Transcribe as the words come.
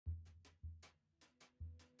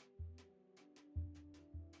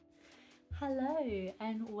Hello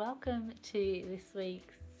and welcome to this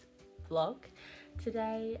week's vlog.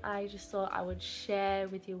 Today I just thought I would share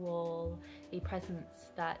with you all the presents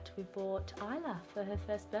that we bought Isla for her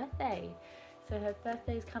first birthday. So her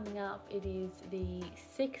birthday is coming up. It is the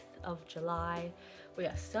 6th of July. We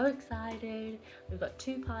are so excited. We've got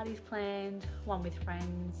 2 parties planned, one with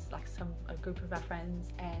friends, like a group of our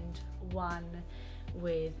friends, and one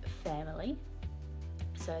with family.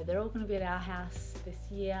 So they're all going to be at our house this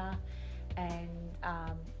year. And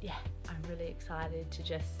yeah, I'm really excited to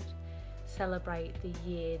just celebrate the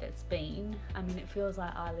year that's been. I mean, it feels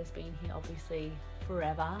like Isla's been here obviously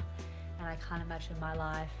forever, and I can't imagine my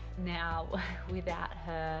life now without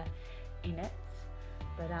her in it.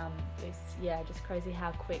 But it's just crazy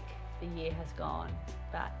how quick the year has gone.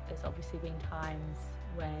 But there's obviously been times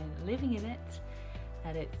when living in it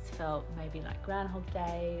that it's felt maybe like Groundhog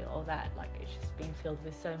Day, or that like it's just been filled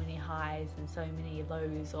with so many highs and so many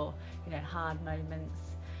lows, or hard moments.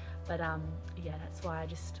 But yeah, that's why I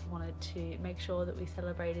just wanted to make sure that we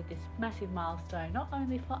celebrated this massive milestone, not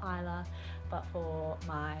only for Isla but for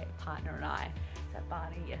my partner and I. So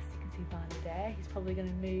Barney, yes, you can see Barney there. He's probably going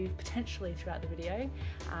to move potentially throughout the video,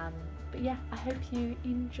 but yeah, I hope you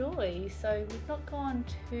enjoy. So we've not gone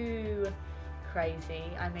too crazy.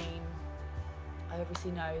 I mean, I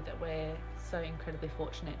obviously know that we're so incredibly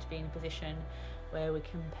fortunate to be in a position where we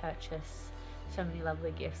can purchase so many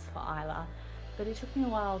lovely gifts for Isla, but it took me a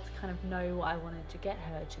while to kind of know what I wanted to get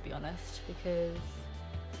her, to be honest, because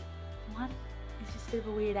one, it's just a bit of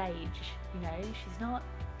a weird age, she's not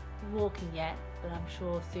walking yet, but I'm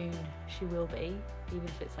sure soon she will be, even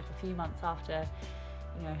if it's like a few months after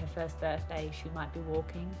her first birthday, she might be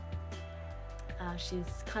walking.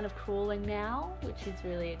 She's kind of crawling now, which is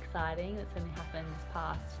really exciting. It's only happened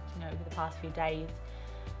over the past few days.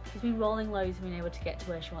 She's been rolling loads and been able to get to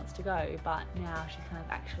where she wants to go, but now she's kind of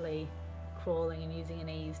actually crawling and using her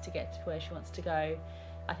knees to get to where she wants to go.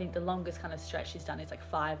 I think the longest kind of stretch she's done is like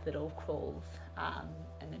 5 little crawls,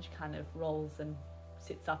 and then she kind of rolls and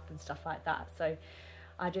sits up and stuff like that. So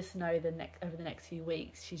I just know over the next few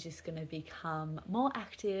weeks she's just going to become more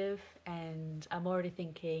active, and I'm already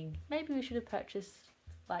thinking maybe we should have purchased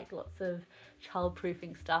like lots of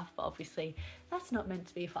child-proofing stuff, but obviously that's not meant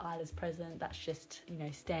to be for Isla's present. That's just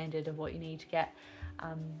standard of what you need to get.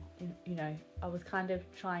 I was kind of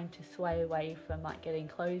trying to sway away from like getting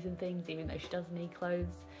clothes and things, even though she does need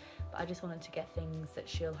clothes, but I just wanted to get things that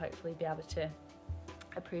she'll hopefully be able to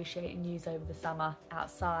appreciate and use over the summer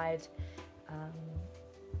outside,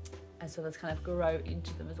 as well as kind of grow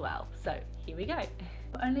into them as well. So here we go. I've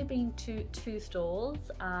only been to 2 stores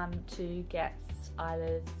to get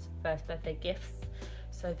Isla's first birthday gifts.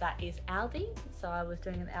 So that is Aldi. So I was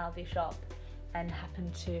doing an Aldi shop and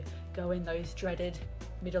happened to go in those dreaded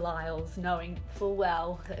middle aisles, knowing full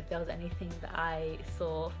well that if there was anything that I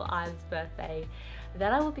saw for Isla's birthday,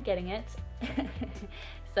 that I will be getting it.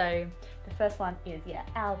 So the first one is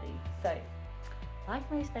Aldi. So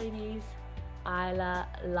like most babies, Isla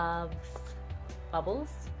loves bubbles.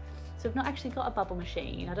 So I've not actually got a bubble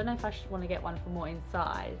machine. I don't know if I should want to get one for more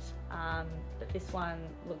inside, but this one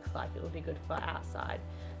looks like it will be good for outside.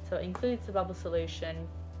 So it includes the bubble solution.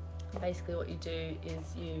 Basically what you do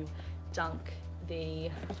is you dunk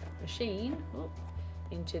the machine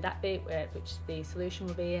into that bit which the solution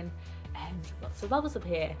will be in, and lots of bubbles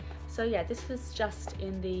appear. So yeah, this was just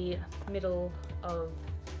in the middle of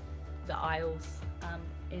the aisles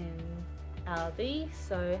in Aldi.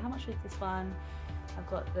 So how much was this one? I've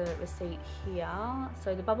got the receipt here.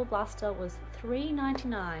 So the bubble blaster was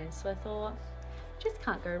 $3.99. So I thought, just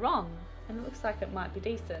can't go wrong, and it looks like it might be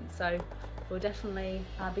decent. So we'll definitely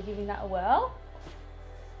be giving that a whirl.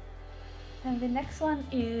 And the next one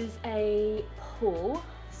is a pool.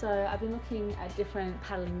 So I've been looking at different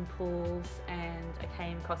paddling pools, and I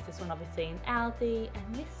came across this one obviously in Aldi,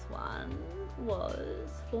 and this one was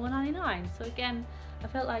 $4.99. So again, I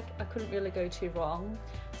felt like I couldn't really go too wrong.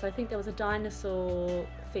 So I think there was a dinosaur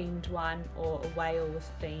themed one or a whales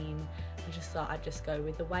theme. I just thought I'd just go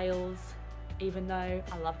with the whales, even though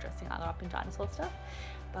I love dressing Isla up in dinosaur stuff.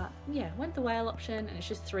 But yeah, went the whale option, and it's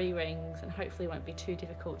just 3 rings and hopefully won't be too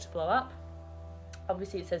difficult to blow up.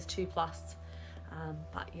 Obviously it says 2+,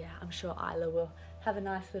 but yeah, I'm sure Isla will have a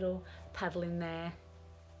nice little paddle in there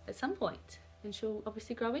at some point, and she'll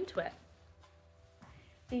obviously grow into it.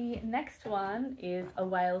 The next one is a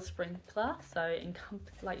whale sprinkler, so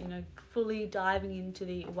fully diving into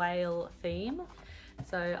the whale theme.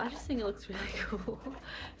 So I just think it looks really cool.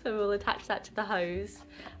 So we'll attach that to the hose,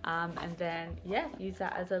 and then use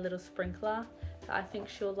that as a little sprinkler that I think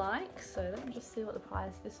she'll like. So let me just see what the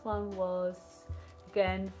price. This one was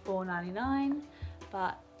again $4.99,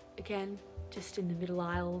 but again just in the middle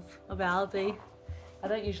aisles of Aldi. I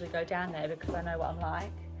don't usually go down there because I know what I'm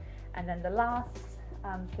like. And then the last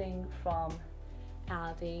thing from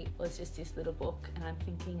Aldi was just this little book, and I'm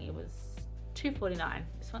thinking it was $2.49.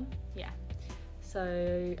 This one, yeah.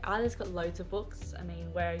 So Isla's got loads of books. I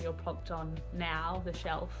mean, where you're propped on now, the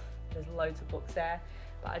shelf, there's loads of books there.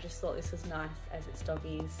 But I just thought this was nice as it's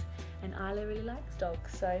doggies, and Isla really likes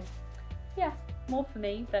dogs, so yeah, more for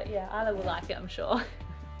me, but yeah, Isla will like it, I'm sure.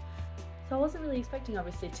 So I wasn't really expecting,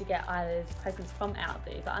 obviously, to get Isla's presents from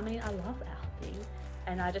Aldi, but I mean, I love Aldi,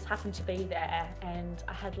 and I just happened to be there, and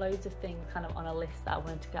I had loads of things kind of on a list that I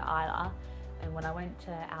wanted to get Isla. And when I went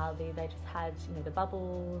to Aldi, they just had, you know, the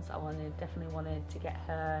bubbles. I definitely wanted to get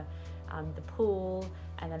her the pool,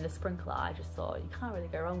 and then the sprinkler. I just thought you can't really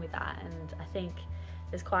go wrong with that, and I think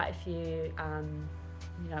there's quite a few,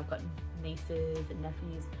 you know, I've got nieces and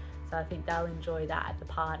nephews, so I think they'll enjoy that at the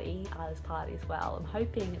party, Isla's party as well. I'm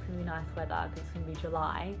hoping it's going to be nice weather because it's going to be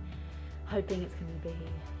July. Hoping it's going to be,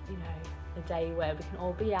 you know, a day where we can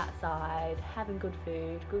all be outside, having good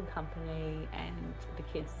food, good company, and the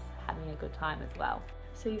kids having a good time as well.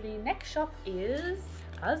 So the next shop is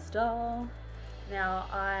Asda. Now,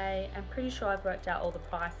 I am pretty sure I've worked out all the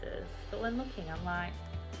prices, but when looking, I'm like,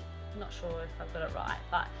 not sure if I've got it right,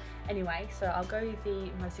 but anyway, so I'll go with the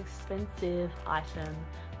most expensive item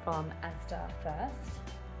from Asda first.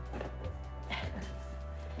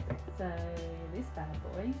 So this bad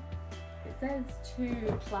boy, it says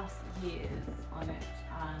 2+ years on it,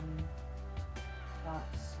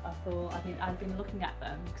 but I've been looking at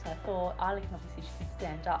them because I thought Isla can obviously, she can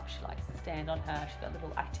stand up, she likes to stand on her, she's got a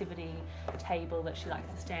little activity table that she likes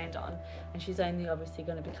to stand on, and she's only obviously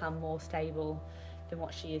going to become more stable than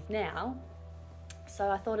what she is now. So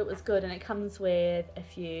I thought it was good, and it comes with a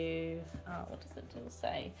few, what does it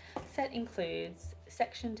say? Set includes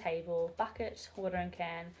section table, bucket, watering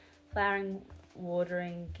can, flowering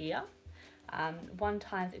watering gear,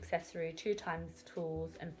 1x accessory, 2x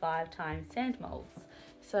tools, and 5x sand molds.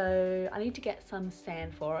 So I need to get some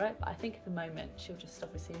sand for it, but I think at the moment she'll just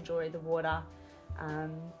obviously enjoy the water.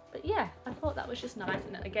 But yeah, I thought that was just nice,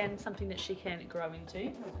 and again, something that she can grow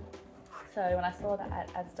into. So when I saw that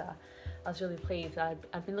at Asda, I was really pleased.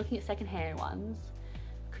 I've been looking at secondhand ones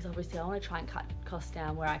because obviously I want to try and cut costs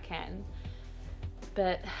down where I can.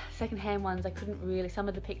 But secondhand ones, I couldn't really, some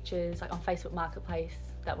of the pictures like on Facebook Marketplace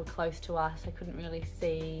that were close to us, I couldn't really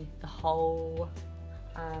see the whole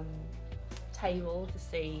table to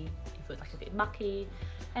see if it was like a bit mucky.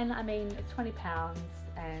 And I mean, it's £20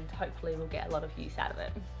 and hopefully we'll get a lot of use out of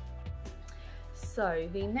it. So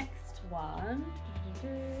the next one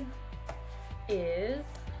is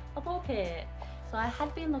a ball pit. So I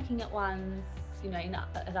had been looking at ones, you know,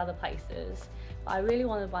 at other places, but I really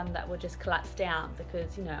wanted one that would just collapse down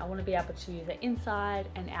because, you know, I want to be able to use it inside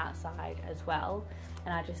and outside as well.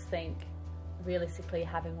 And I just think realistically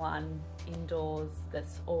having one indoors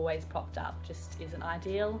that's always propped up just isn't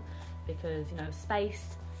ideal because, you know,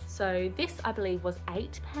 space. So this I believe was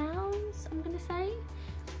 £8, I'm gonna say.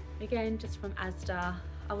 Again, just from Asda.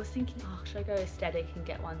 I was thinking, oh, should I go aesthetic and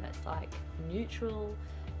get one that's like neutral?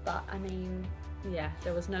 But I mean, yeah,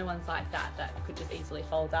 there was no ones like that that could just easily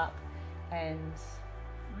fold up. And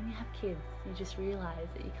when you have kids, you just realise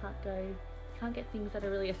that you can't get things that are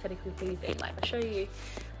really aesthetically pleasing. Like I'll show you,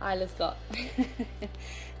 Isla's got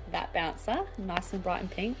that bouncer, nice and bright and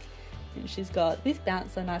pink. And she's got this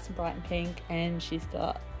bouncer, nice and bright and pink. And she's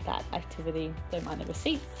got that activity, don't mind the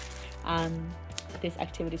receipts, this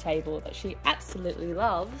activity table that she absolutely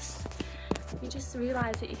loves. You just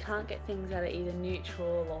realise that you can't get things that are either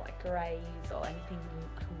neutral or like greys or anything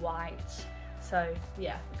like white. So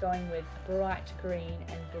yeah, going with a bright green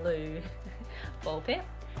and blue ball pit.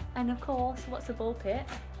 And of course, what's a ball pit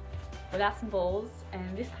without some balls?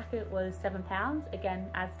 And this packet was £7, again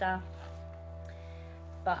Asda.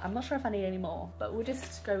 But I'm not sure if I need any more, but we'll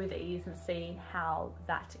just go with these and see how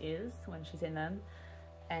that is when she's in them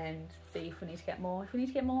and see if we need to get more. If we need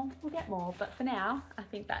to get more, we'll get more. But for now, I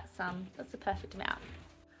think that's the perfect amount.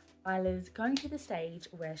 Isla's going to the stage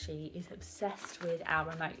where she is obsessed with our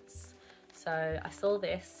remotes. So I saw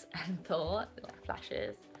this and thought, like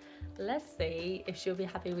flashes, let's see if she'll be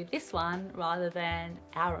happy with this one rather than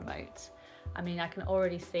our remote. I mean, I can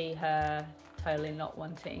already see her totally not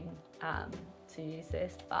wanting to use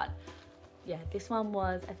this, but yeah, this one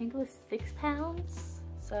was, I think it was £6.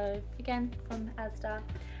 So again, from Asda.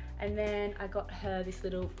 And then I got her this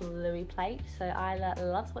little Bluey plate. So Isla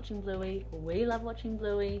loves watching Bluey, we love watching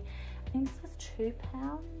Bluey. I think this was £2,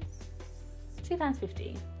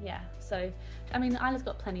 £2.50, yeah. So, I mean, Isla's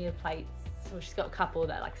got plenty of plates well, she's got a couple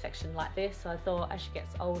that are like sectioned like this, so I thought as she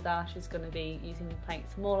gets older she's going to be using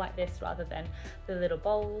plates more like this rather than the little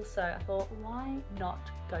bowls, so I thought why not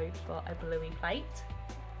go for a bluey plate.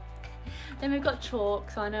 Then we've got chalk,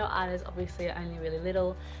 so I know Isla's obviously only really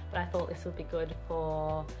little, but I thought this would be good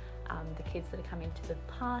for the kids that are coming to the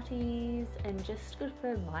parties, and just good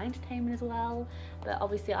for my entertainment as well. But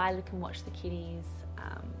obviously Isla can watch the kiddies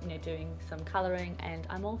you know, doing some colouring, and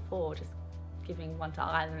I'm all for just giving one to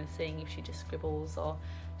Isla and seeing if she just scribbles or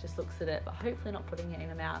just looks at it, but hopefully not putting it in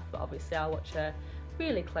her mouth. But obviously I'll watch her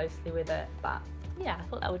really closely with it. But yeah, I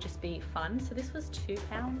thought that would just be fun. So this was £2,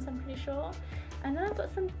 I'm pretty sure. And then I've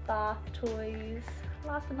got some bath toys,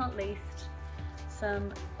 last but not least,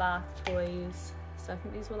 some bath toys. So I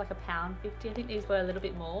think these were like £1.50. I think these were a little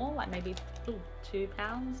bit more, like maybe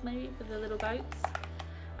 £2 maybe for the little goats.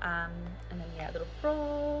 And then yeah, a little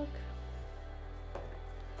frog.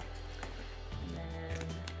 And then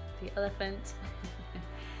the elephant.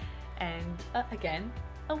 And again,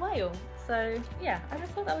 a whale. So yeah, I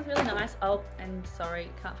just thought that was really nice. Oh, and sorry,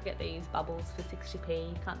 can't forget these bubbles for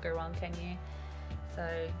 60p. Can't go wrong, can you? So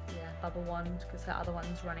yeah, bubble wand, because the other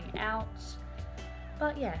one's running out.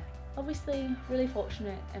 But yeah, obviously really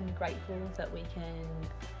fortunate and grateful that we can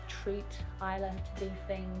treat Isla to these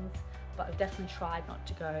things, but I've definitely tried not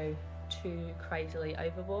to go too crazily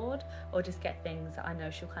overboard, or just get things that I know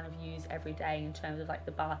she'll kind of use every day in terms of like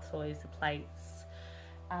the bath toys, the plates,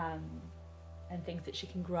 and things that she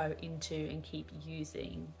can grow into and keep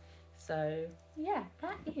using. So yeah,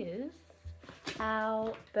 that is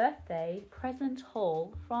our birthday present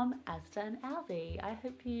haul from Asda and Aldi. I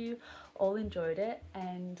hope you all enjoyed it,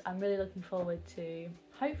 and I'm really looking forward to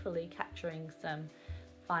hopefully capturing some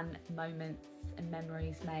fun moments and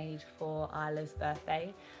memories made for Isla's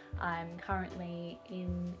birthday. I'm currently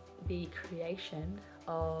in the creation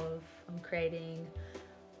of, I'm creating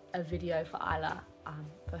a video for Isla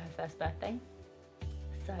for her first birthday.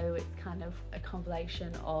 So it's kind of a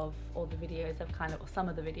compilation of all the videos I've kind of, or some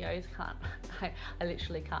of the videos, I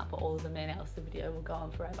literally can't put all of them in, else the video will go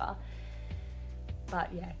on forever.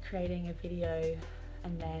 But yeah, creating a video,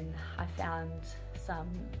 and then I found some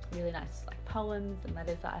really nice like poems and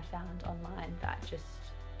letters that I found online that just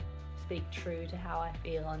speak true to how I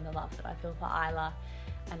feel and the love that I feel for Isla.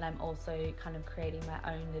 And I'm also kind of creating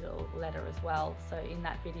my own little letter as well. So in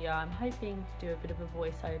that video I'm hoping to do a bit of a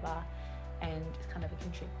voiceover and just kind of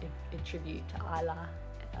a tribute to Isla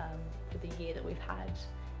for the year that we've had,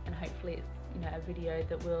 and hopefully it's, you know, a video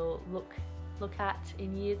that we'll look at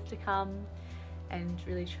in years to come and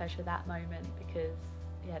really treasure that moment, because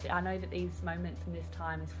yeah, I know that these moments and this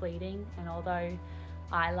time is fleeting, and although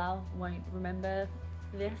Isla won't remember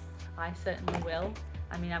this, I certainly will.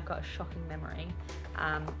 I mean, I've got a shocking memory,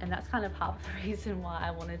 and that's kind of half the reason why I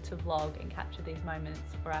wanted to vlog and capture these moments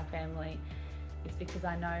for our family, is because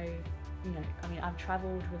I know, you know, I mean, I've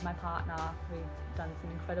travelled with my partner, we've done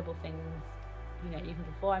some incredible things, you know, even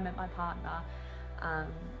before I met my partner.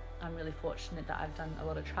 I'm really fortunate that I've done a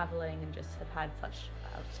lot of travelling and just have had I've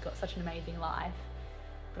just got such an amazing life.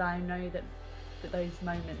 But I know that those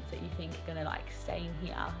moments that you think are gonna like stay in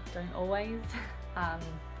here don't always.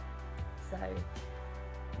 So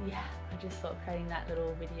yeah, I just thought creating that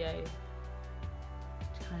little video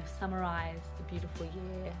to kind of summarise the beautiful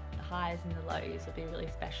year, the highs and the lows, will be really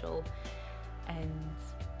special. And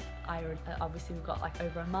obviously we've got like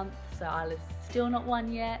over a month, so Isla's still not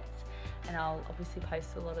one yet, and I'll obviously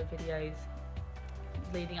post a lot of videos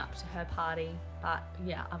leading up to her party. But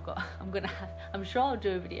yeah, I'm sure I'll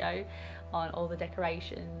do a video on all the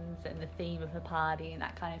decorations and the theme of her party and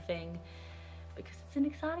that kind of thing, because it's an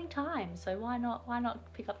exciting time. So why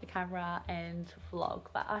not pick up the camera and vlog?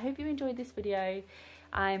 But I hope you enjoyed this video.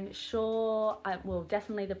 I'm sure, well,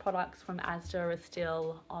 definitely the products from Asda are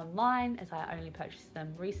still online, as I only purchased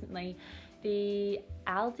them recently. The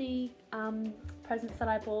Aldi presents that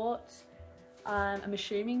I bought, I'm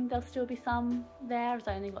assuming there'll still be some there, as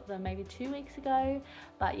I only got them maybe 2 weeks ago.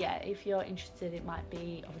 But yeah, if you're interested, it might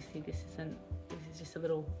be, obviously this is just a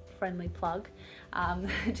little friendly plug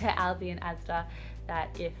to Aldi and Asda,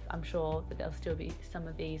 that I'm sure that there'll still be some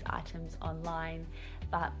of these items online.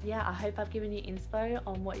 But yeah, I hope I've given you inspo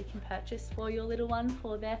on what you can purchase for your little one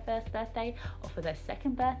for their first birthday or for their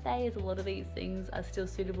second birthday, as a lot of these things are still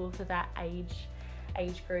suitable for that age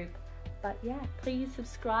group. But yeah, please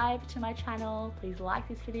subscribe to my channel, please like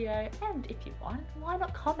this video, and if you want, why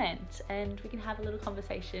not comment, and we can have a little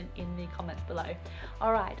conversation in the comments below.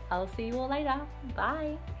 Alright, I'll see you all later.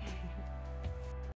 Bye!